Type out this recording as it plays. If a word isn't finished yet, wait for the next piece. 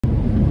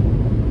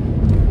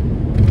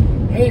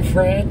Hey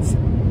friends,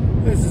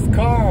 this is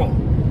Karl,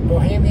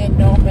 Bohemian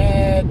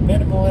nomad,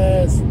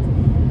 minimalist,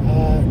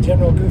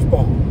 general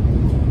goofball.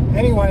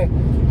 Anyway,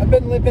 I've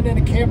been living in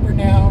a camper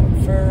now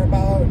for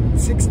about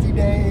 60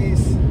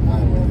 days,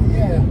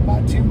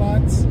 about 2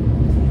 months.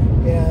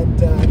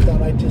 And I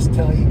thought I'd just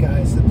tell you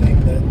guys the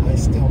thing that I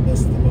still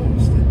miss the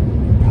most,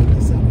 and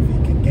probably some of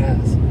you can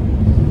guess.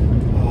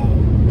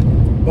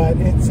 But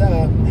it's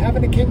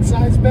having a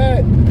king-size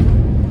bed.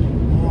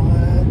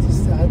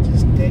 I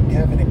just dig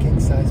having a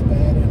king-size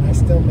bed, and I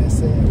still miss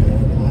it,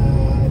 and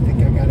I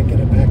think I got to get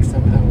it back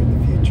somehow in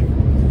the future.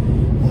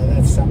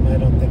 That's something I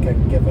don't think I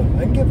can give up.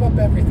 I can give up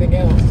everything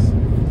else.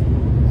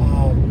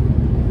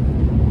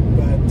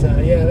 But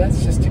yeah,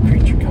 that's just a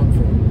creature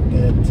comfort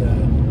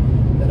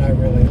that I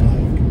really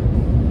like.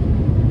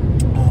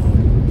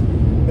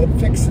 Been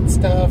fixing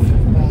stuff,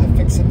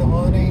 fixing the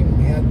awning.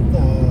 We had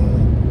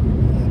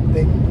a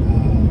big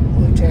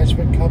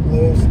attachment come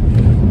loose.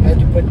 Had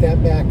to put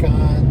that back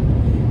on.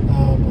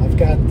 I've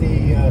got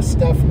the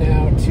stuff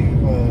now to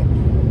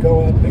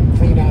go up and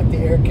clean out the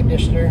air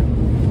conditioner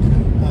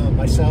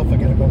myself. I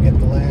gotta go get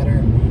the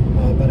ladder,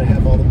 but I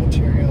have all the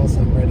materials.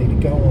 I'm ready to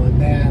go on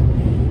that.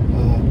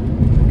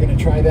 I'm gonna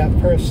try that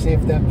first, see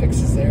if that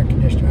fixes the air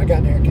conditioner. I got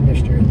an air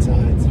conditioner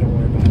inside, so don't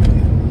worry about that.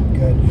 I'm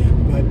good.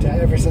 But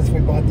ever since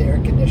we bought the air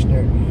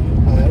conditioner,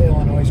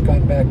 Illinois has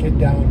gone back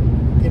down,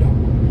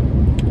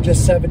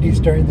 just 70s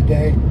during the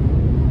day,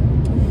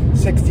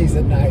 60s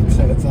at night.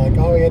 So it's like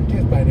all we had to do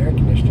is buy an air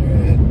conditioner,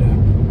 and the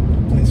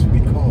place would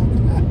be cold.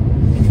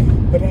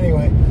 But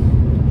anyway,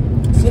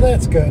 so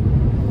that's good.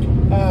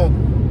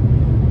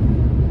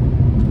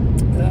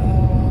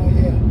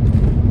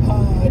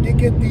 I did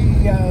get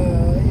the,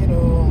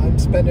 I'm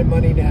spending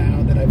money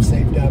now that I've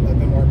saved up. I've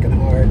been working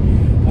hard,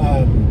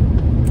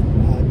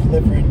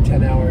 delivering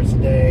 10 hours a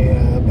day,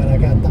 but I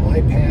got the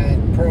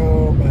iPad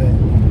Pro, but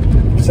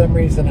for some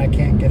reason I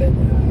can't get it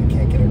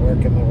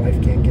working. My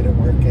wife can't get it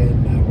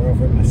working. We're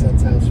over at my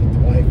son's house with the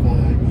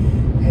Wi-Fi,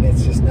 and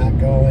it's just not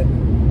going.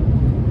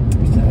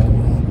 So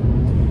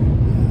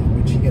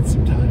when she gets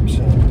some time,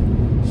 she'll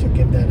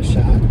give that a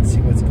shot and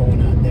see what's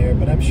going on there.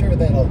 But I'm sure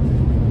that'll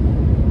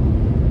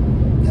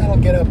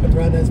get up and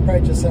running. It's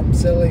probably just something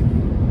silly. Who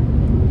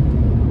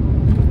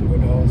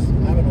knows?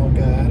 I'm an old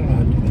guy. I don't know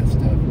how to do that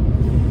stuff.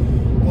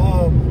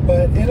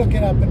 But it'll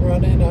get up and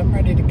running. I'm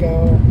ready to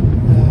go.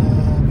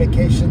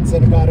 Vacations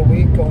in about a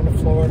week. Going to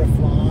Florida,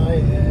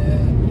 flying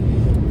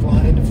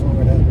to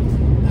Florida.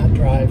 Not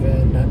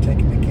driving. Not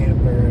taking the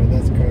camper.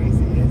 That's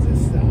crazy. It's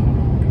just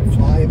I'm gonna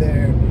fly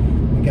there.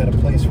 We got a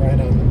place right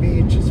on the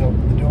beach. Just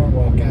open the door,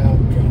 walk out,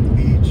 go on the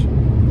beach.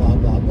 Blah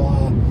blah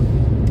blah.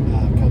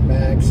 Come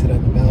back, sit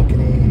on the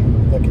balcony,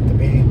 look at the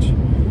beach,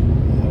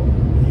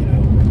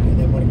 and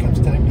then when it comes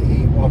time to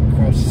eat, walk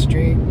across the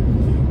street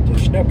to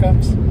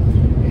Schnookums,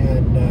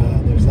 and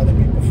there's other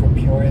people from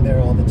Peoria there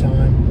all the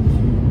time,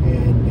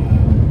 and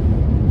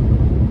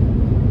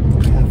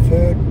have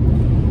food,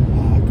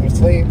 go to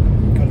sleep,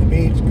 go to the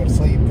beach, go to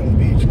sleep, go to the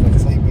beach, go to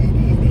sleep, eat,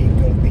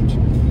 go to the beach.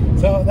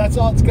 So that's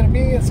all it's going to be.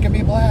 It's going to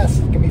be a blast.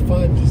 It's going to be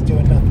fun just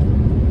doing nothing.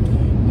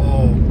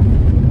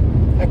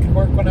 I can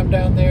work when I'm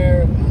down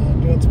there,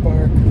 doing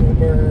Spark,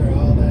 Uber,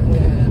 all that.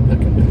 I'm not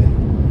going to do that.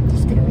 I'm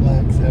just going to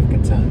relax, have a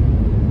good time.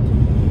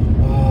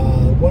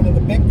 One of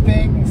the big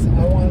things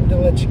I wanted to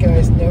let you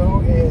guys know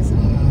is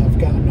I've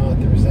gotten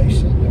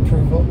authorization,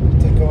 approval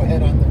to go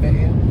ahead on the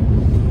van.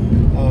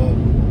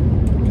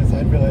 Because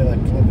I'd really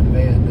like to live in a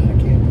van, not a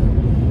camper.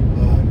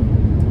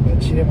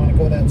 But she didn't want to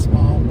go that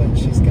small, but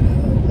she's going to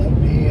let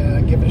me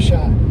give it a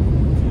shot.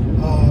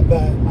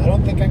 But I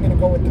don't think I'm going to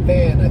go with the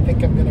van. I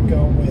think I'm going to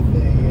go with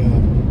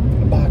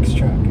a box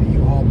truck, a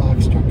U-Haul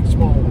box truck, a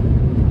small one.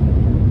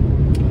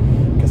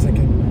 Because I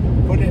can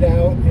put it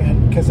out,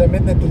 and because I'm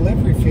in the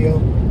delivery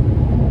field,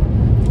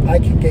 I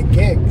can get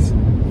gigs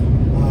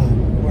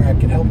where I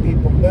can help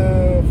people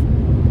move.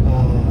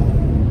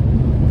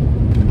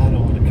 I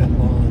don't want to cut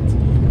lawns,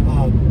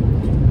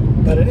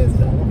 but it is,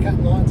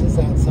 cutting lawns is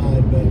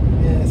outside, but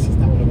yeah, it's just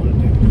not what I want to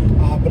do.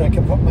 But I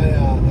can put my,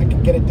 I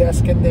can get a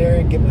desk in there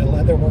and get my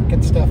leather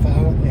working stuff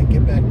out and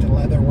get back to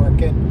leather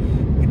working,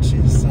 which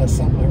is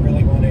something I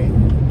really want to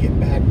get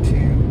back to.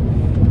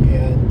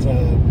 And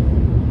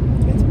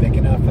it's big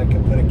enough I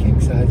can put a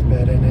king-size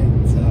bed in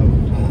it. So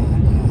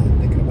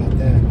thinking about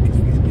that, because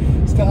we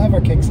still have our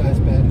king-size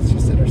bed. It's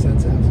just at our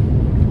son's house.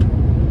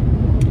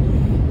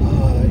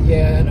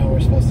 Yeah, I know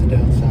we're supposed to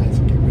downsize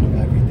and get rid of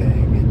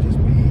everything and just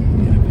be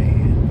in a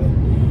van, but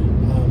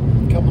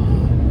come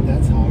on,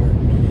 that's hard.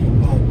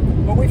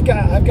 But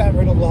I've gotten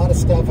rid of a lot of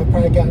stuff. I've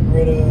probably gotten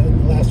rid of,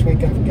 in the last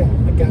week, I've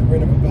gotten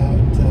rid of about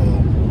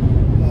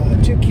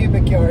 2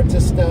 cubic yards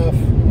of stuff.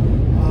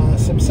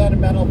 Some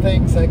sentimental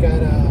things. I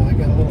got a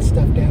little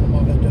stuffed animal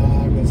of a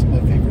dog. It's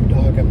my favorite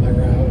dog on my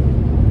route,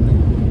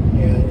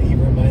 and he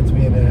reminds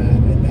me of that.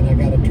 And then I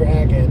got a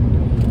dragon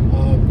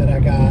that I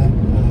got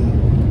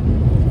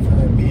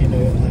for being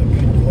a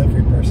good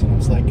delivery person. It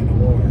was like an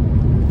award.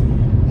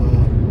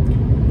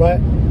 But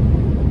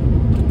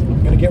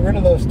I'm going to get rid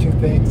of those 2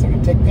 things. I'm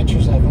going to take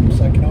pictures of them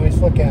so I can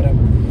always look at them.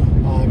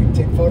 I'm going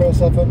to take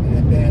photos of them,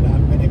 and then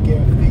I'm going to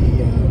give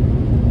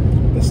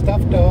the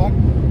stuffed dog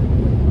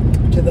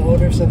to the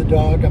owners of the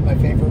dog on my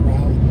favorite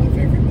route, my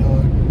favorite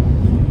dog.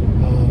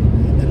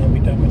 And then I'll be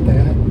done with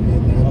that,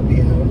 and that'll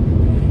be out.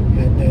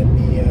 And then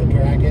the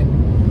dragon,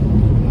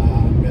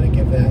 I'm going to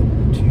give that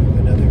to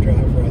another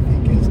driver I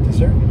think is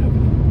deserving of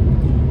it.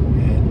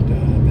 And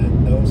then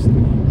those,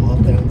 I'll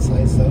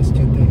downsize those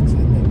two things.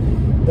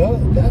 And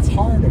then that's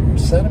harder.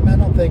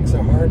 Sentimental things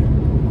are harder.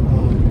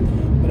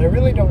 But I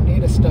really don't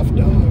need a stuffed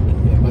dog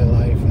in my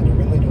life, and I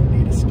really don't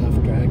need a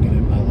stuffed dragon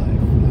in my life.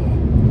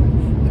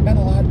 They meant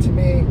a lot to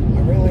me.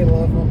 I really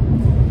love them.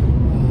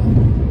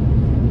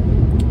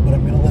 But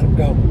I'm going to let them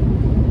go.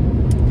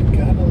 I'm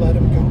going to let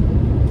them go.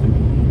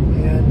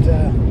 And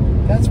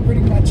that's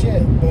pretty much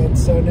it. But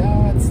so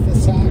now it's the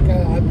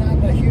saga. I'm not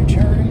in a huge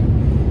hurry,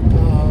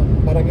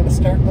 but I'm going to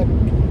start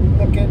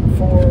looking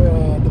for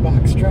the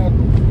box truck,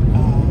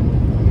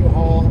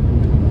 U-Haul.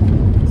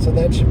 So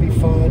that should be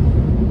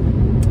fun.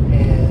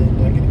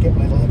 And I'm going to get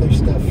my leather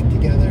stuff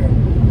together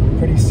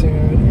pretty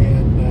soon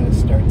and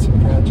start some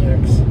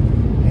projects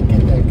and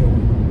get that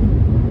going.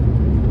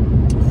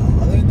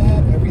 Other than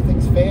that,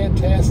 everything's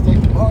fantastic.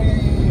 Oh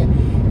yeah.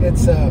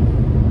 It's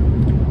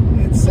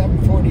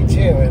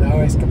 7:42, and I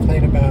always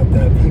complain about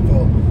the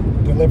people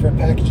delivering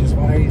packages.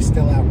 Why are you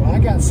still out? Well, I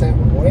got sent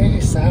way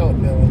south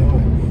in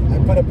Illinois. I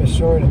put up a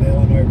short in the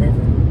Illinois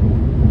River.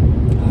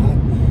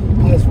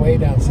 I was way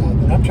down south,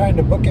 and I'm trying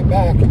to book it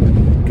back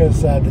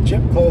because the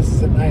gym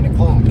closes at 9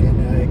 o'clock,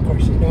 and of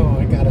course, you know,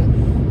 I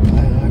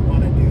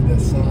want to do the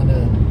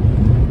sauna,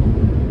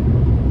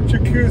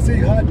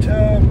 jacuzzi, hot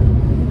tub,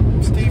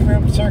 steam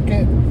room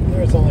circuit.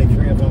 There's only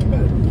 3 of them,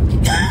 but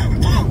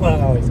well,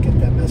 I always get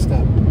that messed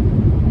up.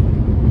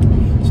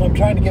 So I'm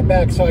trying to get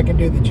back so I can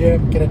do the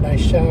gym, get a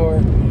nice shower,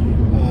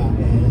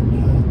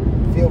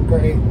 and feel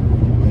great.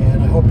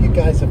 And I hope you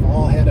guys have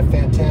all had a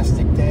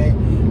fantastic day.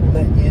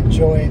 Let you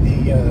enjoy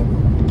the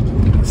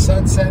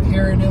sunset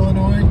here in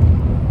Illinois.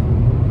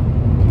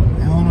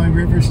 The Illinois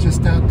River's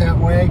just out that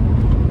way.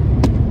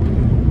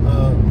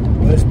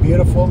 But it's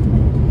beautiful.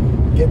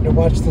 Getting to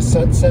watch the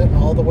sunset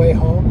all the way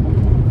home.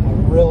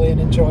 I'm really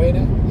enjoying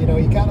it. You know,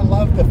 you gotta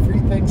love the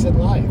free things in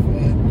life.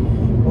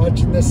 And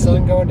watching the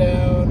sun go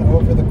down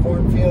over the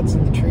cornfields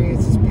and the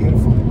trees is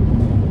beautiful.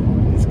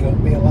 It's gonna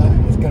be a lot.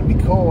 It's gonna be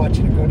cool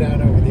watching it go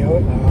down over the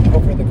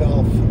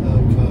Gulf of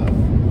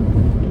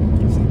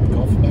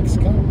Gulf of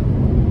Mexico. I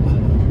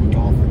don't know,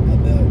 Gulf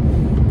and the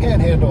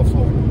Panhandle of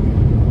Florida.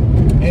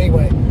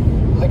 Anyway,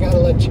 I gotta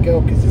let you go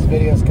because this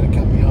video is gonna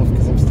cut me off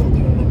because I'm still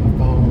doing it on my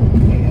phone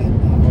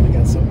and I've only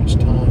got so much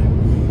time.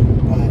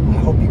 But I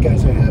hope you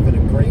guys are having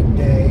a great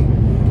day.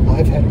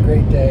 I've had a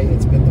great day.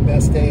 It's been the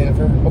best day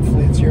ever.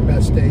 Hopefully it's your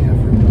best day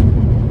ever.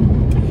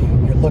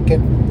 You're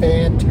looking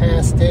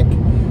fantastic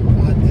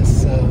on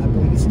this, I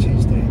believe it's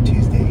Tuesday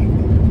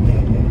evening.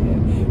 Yeah.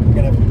 We're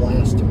gonna have a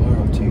blast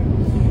tomorrow too.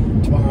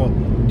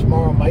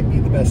 Tomorrow might be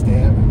the best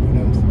day ever, who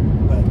knows.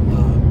 But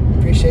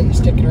appreciate you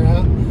sticking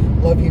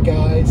around. Love you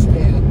guys,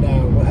 and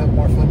we'll have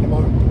more fun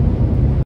tomorrow.